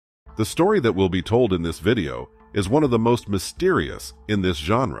The story that will be told in this video is one of the most mysterious in this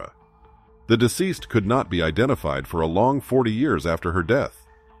genre. The deceased could not be identified for a long 40 years after her death.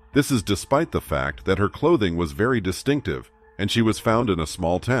 This is despite the fact that her clothing was very distinctive and she was found in a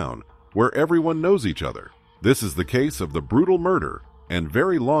small town where everyone knows each other. This is the case of the brutal murder and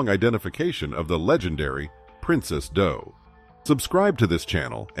very long identification of the legendary Princess Doe. Subscribe to this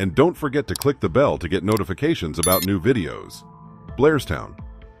channel and don't forget to click the bell to get notifications about new videos. Blairstown,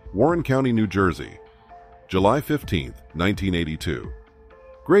 Warren County, New Jersey, July 15, 1982.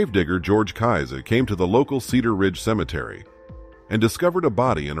 Gravedigger George Kaiser came to the local Cedar Ridge Cemetery and discovered a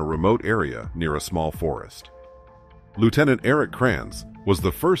body in a remote area near a small forest. Lieutenant Eric Krantz was the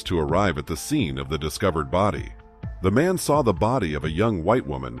first to arrive at the scene of the discovered body. The man saw the body of a young white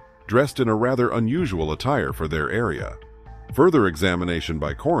woman dressed in a rather unusual attire for their area. Further examination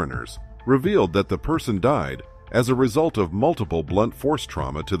by coroners revealed that the person died as a result of multiple blunt force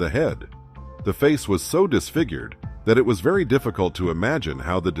trauma to the head. The face was so disfigured that it was very difficult to imagine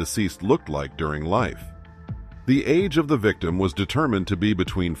how the deceased looked like during life. The age of the victim was determined to be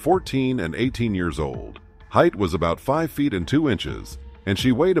between 14 and 18 years old. Height was about 5 feet and 2 inches, and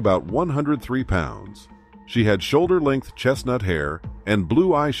she weighed about 103 pounds. She had shoulder-length chestnut hair and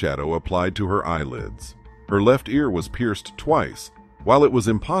blue eyeshadow applied to her eyelids. Her left ear was pierced twice, while it was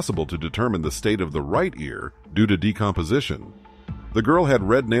impossible to determine the state of the right ear due to decomposition. The girl had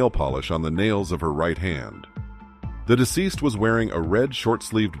red nail polish on the nails of her right hand. The deceased was wearing a red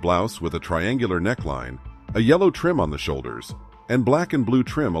short-sleeved blouse with a triangular neckline, a yellow trim on the shoulders, and black and blue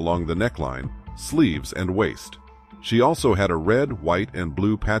trim along the neckline, sleeves, and waist. She also had a red, white, and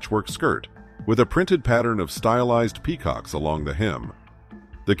blue patchwork skirt with a printed pattern of stylized peacocks along the hem.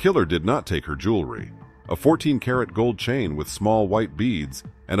 The killer did not take her jewelry. A 14-karat gold chain with small white beads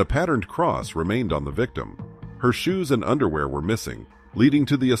and a patterned cross remained on the victim. Her shoes and underwear were missing, leading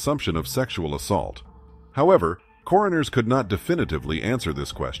to the assumption of sexual assault. However, coroners could not definitively answer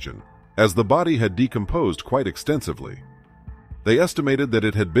this question, as the body had decomposed quite extensively. They estimated that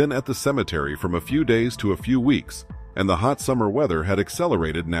it had been at the cemetery from a few days to a few weeks, and the hot summer weather had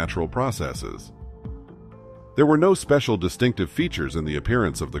accelerated natural processes. There were no special distinctive features in the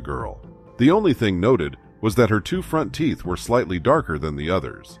appearance of the girl. The only thing noted was that her 2 front teeth were slightly darker than the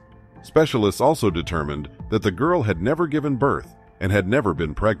others. Specialists also determined that the girl had never given birth and had never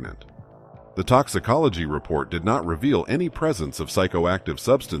been pregnant. The toxicology report did not reveal any presence of psychoactive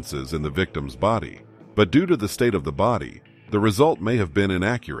substances in the victim's body, but due to the state of the body, the result may have been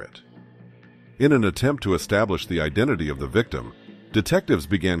inaccurate. In an attempt to establish the identity of the victim, detectives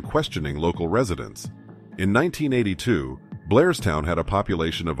began questioning local residents. In 1982, Blairstown had a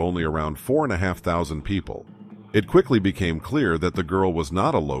population of only around 4,500 people. It quickly became clear that the girl was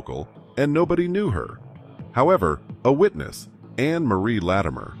not a local and nobody knew her. However, a witness, Anne Marie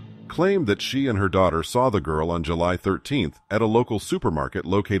Latimer, claimed that she and her daughter saw the girl on July 13th at a local supermarket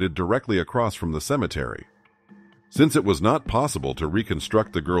located directly across from the cemetery. Since it was not possible to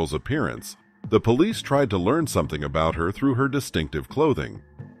reconstruct the girl's appearance, the police tried to learn something about her through her distinctive clothing.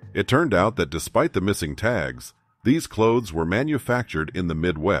 It turned out that despite the missing tags, these clothes were manufactured in the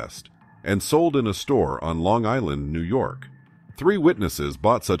Midwest and sold in a store on Long Island, New York. 3 witnesses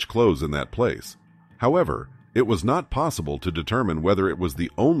bought such clothes in that place. However, it was not possible to determine whether it was the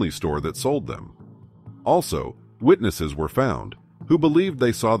only store that sold them. Also, witnesses were found who believed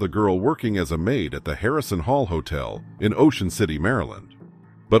they saw the girl working as a maid at the Harrison Hall Hotel in Ocean City, Maryland.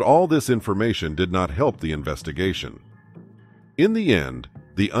 But all this information did not help the investigation. In the end,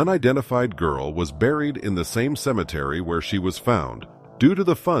 the unidentified girl was buried in the same cemetery where she was found due to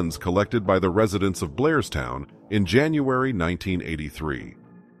the funds collected by the residents of Blairstown in January 1983.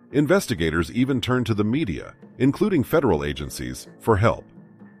 Investigators even turned to the media, including federal agencies, for help.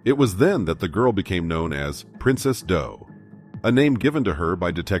 It was then that the girl became known as Princess Doe, a name given to her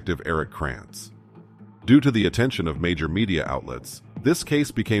by Detective Eric Krantz. Due to the attention of major media outlets, this case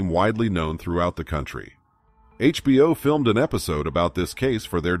became widely known throughout the country. HBO filmed an episode about this case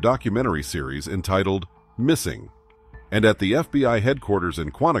for their documentary series entitled Missing, and at the FBI headquarters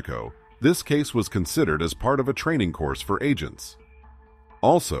in Quantico, this case was considered as part of a training course for agents.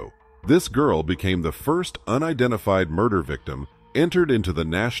 Also, this girl became the first unidentified murder victim entered into the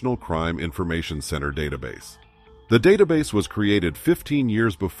National Crime Information Center database. The database was created 15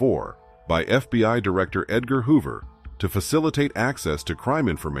 years before by FBI Director Edgar Hoover to facilitate access to crime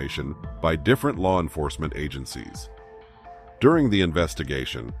information by different law enforcement agencies. During the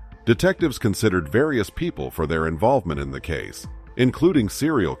investigation, detectives considered various people for their involvement in the case, including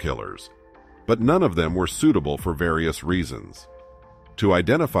serial killers, but none of them were suitable for various reasons. To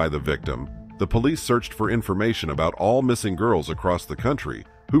identify the victim, the police searched for information about all missing girls across the country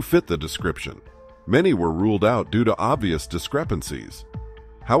who fit the description. Many were ruled out due to obvious discrepancies.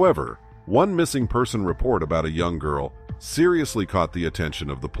 However, one missing person report about a young girl seriously caught the attention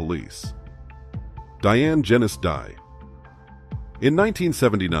of the police. Diane Janice Dye. In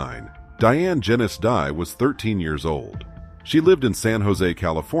 1979, Diane Janice Dye was 13 years old. She lived in San Jose,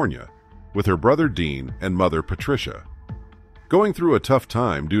 California, with her brother Dean and mother Patricia. Going through a tough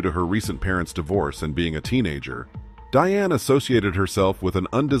time due to her recent parents' divorce and being a teenager, Diane associated herself with an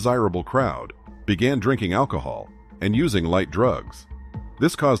undesirable crowd, began drinking alcohol, and using light drugs.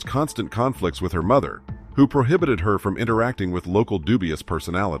 This caused constant conflicts with her mother, who prohibited her from interacting with local dubious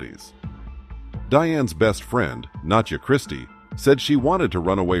personalities. Diane's best friend, Natya Christie, said she wanted to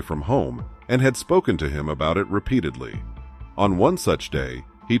run away from home and had spoken to him about it repeatedly. On one such day,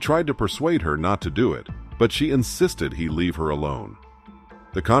 he tried to persuade her not to do it, but she insisted he leave her alone.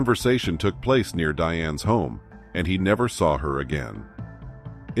 The conversation took place near Diane's home, and he never saw her again.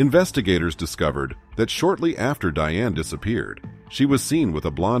 Investigators discovered that shortly after Diane disappeared, she was seen with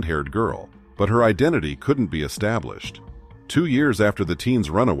a blonde-haired girl, but her identity couldn't be established. 2 years after the teen's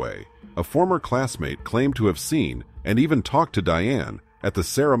runaway, a former classmate claimed to have seen and even talked to Diane at the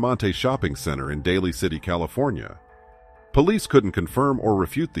Saramonte Shopping Center in Daly City, California. Police couldn't confirm or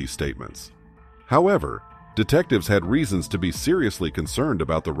refute these statements. However, detectives had reasons to be seriously concerned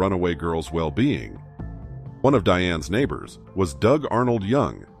about the runaway girl's well-being. One of Diane's neighbors was Doug Arnold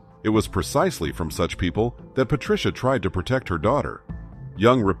Young. It was precisely from such people that Patricia tried to protect her daughter.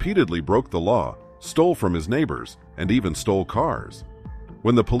 Young repeatedly broke the law, stole from his neighbors, and even stole cars.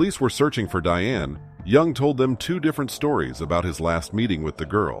 When the police were searching for Diane, Young told them 2 different stories about his last meeting with the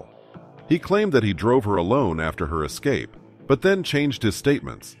girl. He claimed that he drove her alone after her escape, but then changed his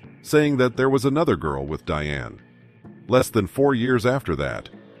statements, saying that there was another girl with Diane. Less than 4 years after that,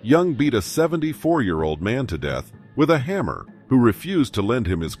 Young beat a 74-year-old man to death with a hammer who refused to lend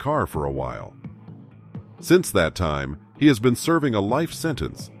him his car for a while. Since that time, he has been serving a life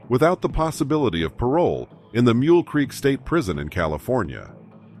sentence without the possibility of parole in the Mule Creek State Prison in California.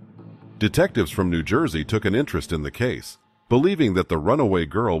 Detectives from New Jersey took an interest in the case, believing that the runaway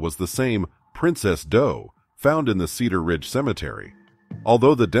girl was the same Princess Doe found in the Cedar Ridge Cemetery.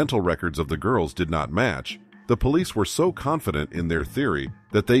 Although the dental records of the girls did not match, the police were so confident in their theory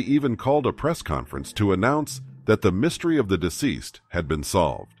that they even called a press conference to announce that the mystery of the deceased had been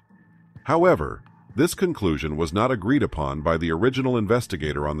solved. However, this conclusion was not agreed upon by the original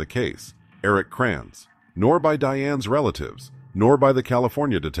investigator on the case, Eric Kranz, nor by Diane's relatives, nor by the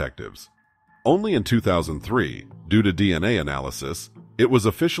California detectives. Only in 2003, due to DNA analysis, it was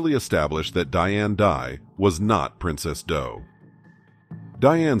officially established that Diane Dye was not Princess Doe.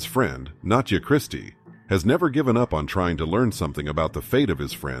 Diane's friend, Natya Christie, has never given up on trying to learn something about the fate of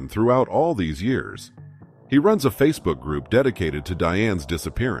his friend throughout all these years. He runs a Facebook group dedicated to Diane's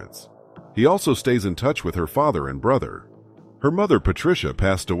disappearance. He also stays in touch with her father and brother. Her mother, Patricia,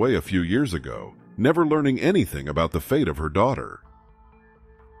 passed away a few years ago, never learning anything about the fate of her daughter.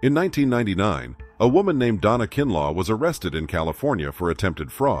 In 1999, a woman named Donna Kinlaw was arrested in California for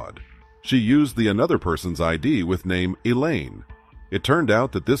attempted fraud. She used the another person's ID with name Elaine. It turned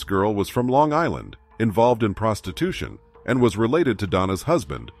out that this girl was from Long Island, involved in prostitution, and was related to Donna's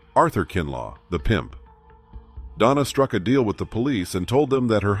husband, Arthur Kinlaw, the pimp. Donna struck a deal with the police and told them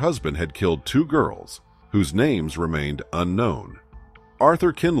that her husband had killed 2 girls, whose names remained unknown.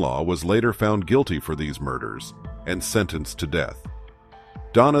 Arthur Kinlaw was later found guilty for these murders and sentenced to death.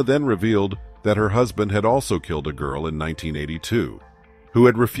 Donna then revealed that her husband had also killed a girl in 1982, who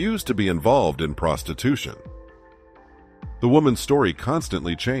had refused to be involved in prostitution. The woman's story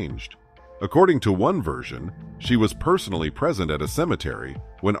constantly changed. According to one version, she was personally present at a cemetery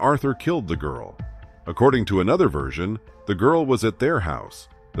when Arthur killed the girl. According to another version, the girl was at their house.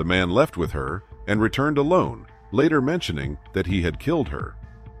 The man left with her and returned alone, later mentioning that he had killed her.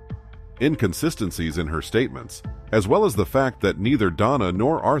 Inconsistencies in her statements, as well as the fact that neither Donna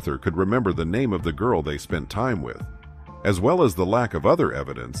nor Arthur could remember the name of the girl they spent time with, as well as the lack of other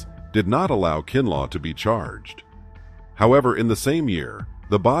evidence, did not allow Kinlaw to be charged. However, in the same year,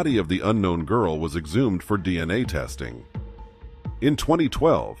 the body of the unknown girl was exhumed for DNA testing. In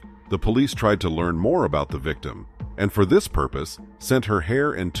 2012, the police tried to learn more about the victim, and for this purpose, sent her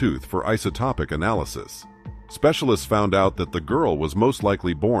hair and tooth for isotopic analysis. Specialists found out that the girl was most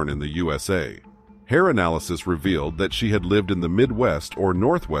likely born in the USA. Hair analysis revealed that she had lived in the Midwest or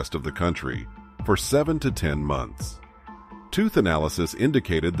Northwest of the country for 7 to 10 months. Tooth analysis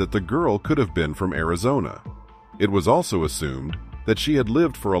indicated that the girl could have been from Arizona. It was also assumed that she had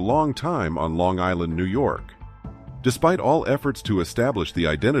lived for a long time on Long Island, New York. Despite all efforts to establish the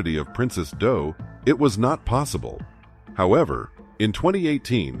identity of Princess Doe, it was not possible. However, In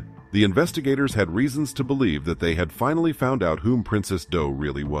 2018, the investigators had reasons to believe that they had finally found out whom Princess Doe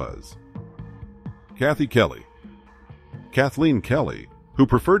really was. Kathy Kelly. Kathleen Kelly, who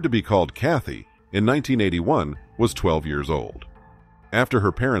preferred to be called Kathy, in 1981 was 12 years old. After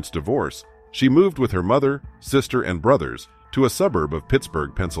her parents' divorce, she moved with her mother, sister, and brothers to a suburb of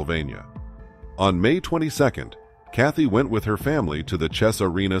Pittsburgh, Pennsylvania. On May 22nd, Kathy went with her family to the Chess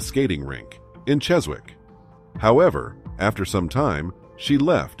Arena skating rink in Cheswick. However, after some time, she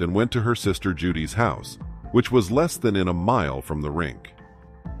left and went to her sister Judy's house, which was less than a mile from the rink.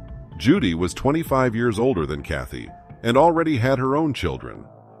 Judy was 25 years older than Kathy and already had her own children,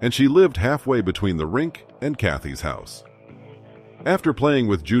 and she lived halfway between the rink and Kathy's house. After playing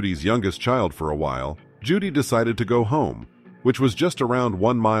with Judy's youngest child for a while, Judy decided to go home, which was just around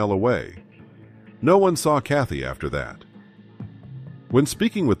 1 mile away. No one saw Kathy after that. When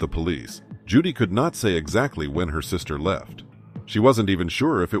speaking with the police, Judy could not say exactly when her sister left. She wasn't even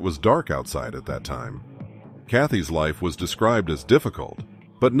sure if it was dark outside at that time. Kathy's life was described as difficult,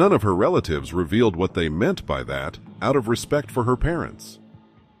 but none of her relatives revealed what they meant by that out of respect for her parents.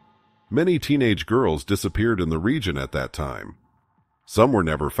 Many teenage girls disappeared in the region at that time. Some were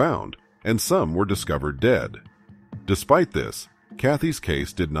never found, and some were discovered dead. Despite this, Kathy's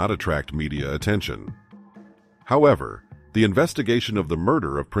case did not attract media attention. However, the investigation of the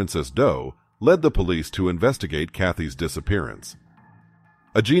murder of Princess Doe led the police to investigate Kathy's disappearance.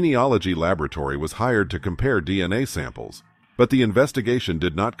 A genealogy laboratory was hired to compare DNA samples, but the investigation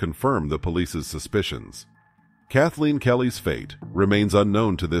did not confirm the police's suspicions. Kathleen Kelly's fate remains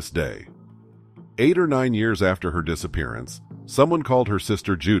unknown to this day. 8 or 9 years after her disappearance, someone called her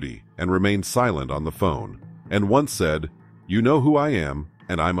sister Judy and remained silent on the phone, and once said, "You know who I am,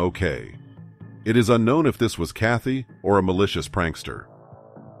 and I'm okay." It is unknown if this was Kathy or a malicious prankster.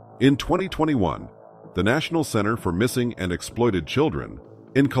 In 2021, the National Center for Missing and Exploited Children,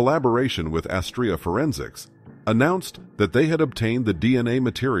 in collaboration with Astrea Forensics, announced that they had obtained the DNA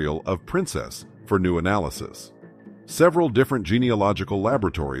material of Princess for new analysis. Several different genealogical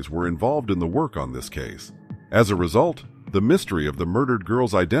laboratories were involved in the work on this case. As a result, the mystery of the murdered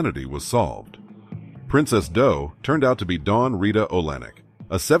girl's identity was solved. Princess Doe turned out to be Dawn Rita Olanick,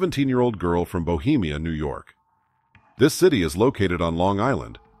 a 17-year-old girl from Bohemia, New York. This city is located on Long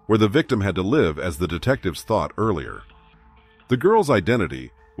Island, where the victim had to live as the detectives thought earlier. The girl's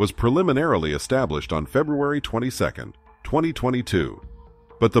identity was preliminarily established on February 22, 2022,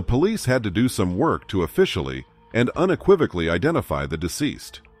 but the police had to do some work to officially and unequivocally identify the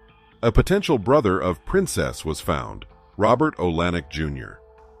deceased. A potential brother of Princess was found, Robert Olanick Jr.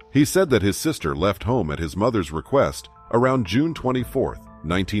 He said that his sister left home at his mother's request around June 24,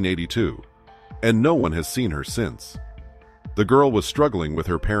 1982, and no one has seen her since. The girl was struggling with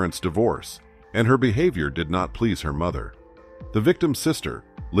her parents' divorce, and her behavior did not please her mother. The victim's sister,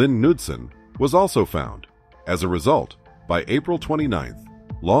 Lynn Knudsen, was also found. As a result, by April 29th,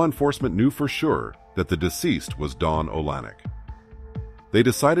 law enforcement knew for sure that the deceased was Dawn Olanick. They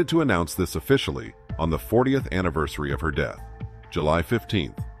decided to announce this officially on the 40th anniversary of her death, July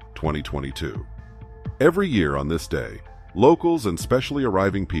 15, 2022. Every year on this day, locals and specially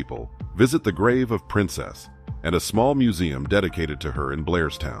arriving people visit the grave of Princess and a small museum dedicated to her in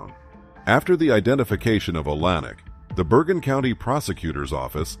Blairstown. After the identification of Olanick, the Bergen County Prosecutor's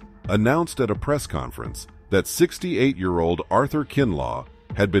Office announced at a press conference that 68-year-old Arthur Kinlaw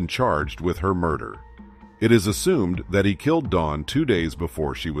had been charged with her murder. It is assumed that he killed Dawn 2 days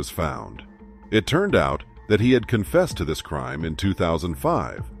before she was found. It turned out that he had confessed to this crime in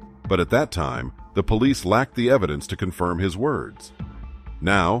 2005, but at that time, the police lacked the evidence to confirm his words.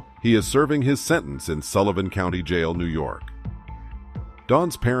 Now, he is serving his sentence in Sullivan County Jail, New York.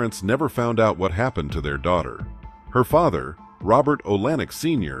 Dawn's parents never found out what happened to their daughter. Her father, Robert Olanick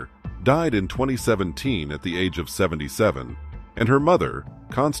Sr., died in 2017 at the age of 77, and her mother,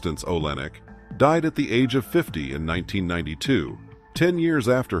 Constance Olanick, died at the age of 50 in 1992, 10 years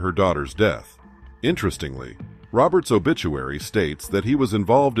after her daughter's death. Interestingly, Robert's obituary states that he was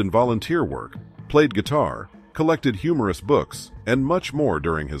involved in volunteer work, played guitar, collected humorous books, and much more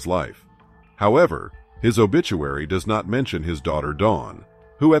during his life. However, his obituary does not mention his daughter Dawn,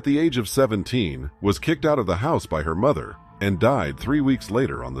 who at the age of 17 was kicked out of the house by her mother and died 3 weeks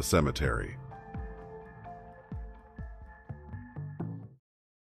later on the cemetery.